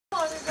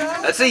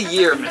That's a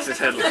year, Mrs.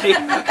 Headley.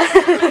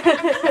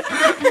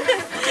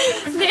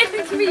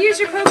 Nathan, can we use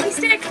your pokey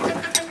stick?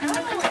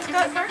 Oh, it's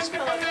got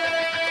marshmallow.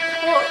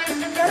 Well,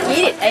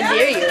 eat it, I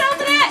dare you.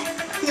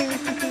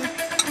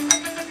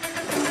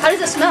 How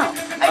does it smell?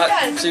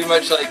 Not too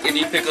much like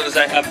any pickle as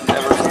I have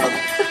ever found.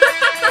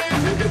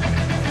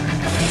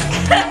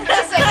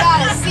 Yes, I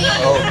gotta see.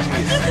 Oh,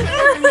 jeez.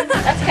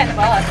 That's kind of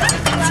odd.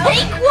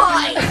 Take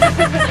one.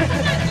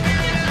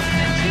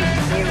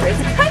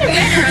 It's kind of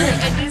red around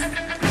the edges.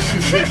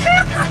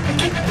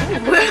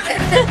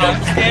 I'm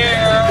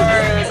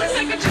scared.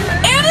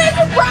 And there's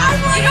a brown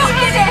one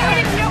over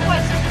there. You don't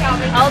want to,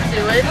 Calvin. I'll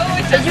do it.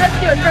 But you have to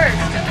do it first.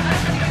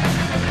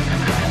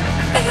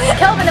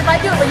 Calvin, if I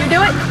do it, will you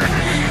do it?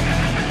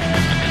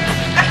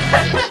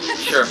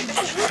 Sure.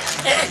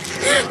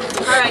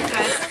 Alright,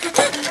 guys.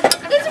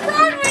 There's a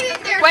brown one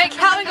in there. Wait,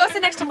 Calvin, go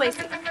sit next to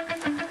Lacey.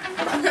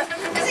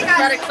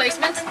 Product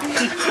placement.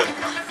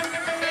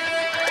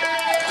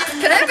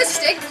 Can I have a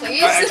stick,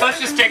 please? Alright, let's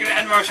just take it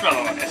and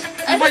marshmallow on it.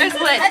 Where's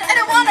Liz? I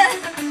don't wanna.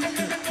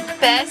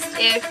 Best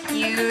if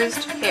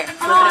used. Here,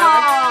 flip it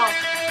over.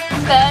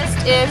 Best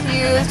if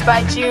used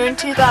by June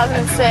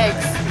 2006.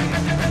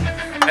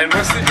 And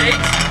what's the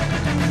date?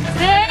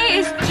 Today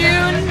is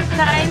June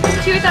 9th,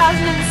 2007.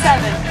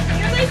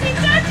 You're Lacey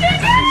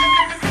touching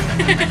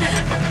it!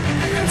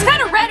 It's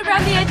kind of red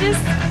around the edges.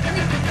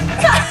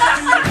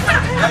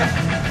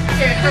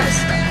 Here it goes.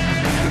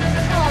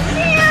 Oh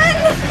man!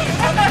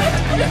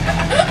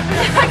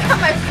 I got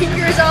my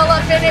fingers all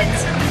up in it.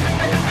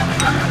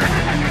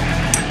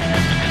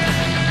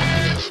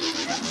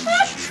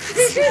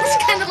 It's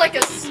kind of like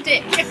a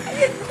stick.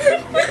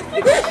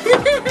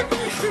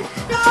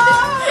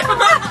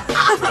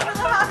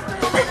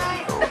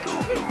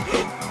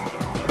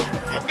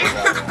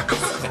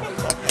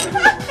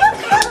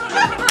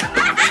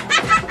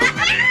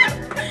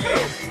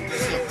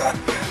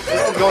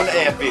 We're going to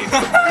AFB.